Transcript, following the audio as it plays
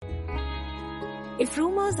If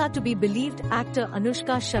rumors are to be believed, actor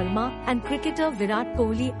Anushka Sharma and cricketer Virat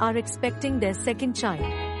Kohli are expecting their second child.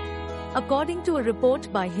 According to a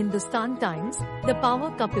report by Hindustan Times, the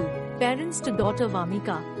power couple, parents to daughter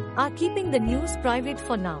Vamika, are keeping the news private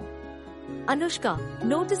for now. Anushka,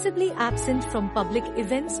 noticeably absent from public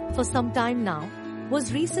events for some time now,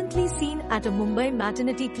 was recently seen at a Mumbai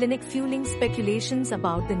maternity clinic fueling speculations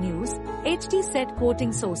about the news, HT said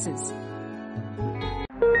quoting sources.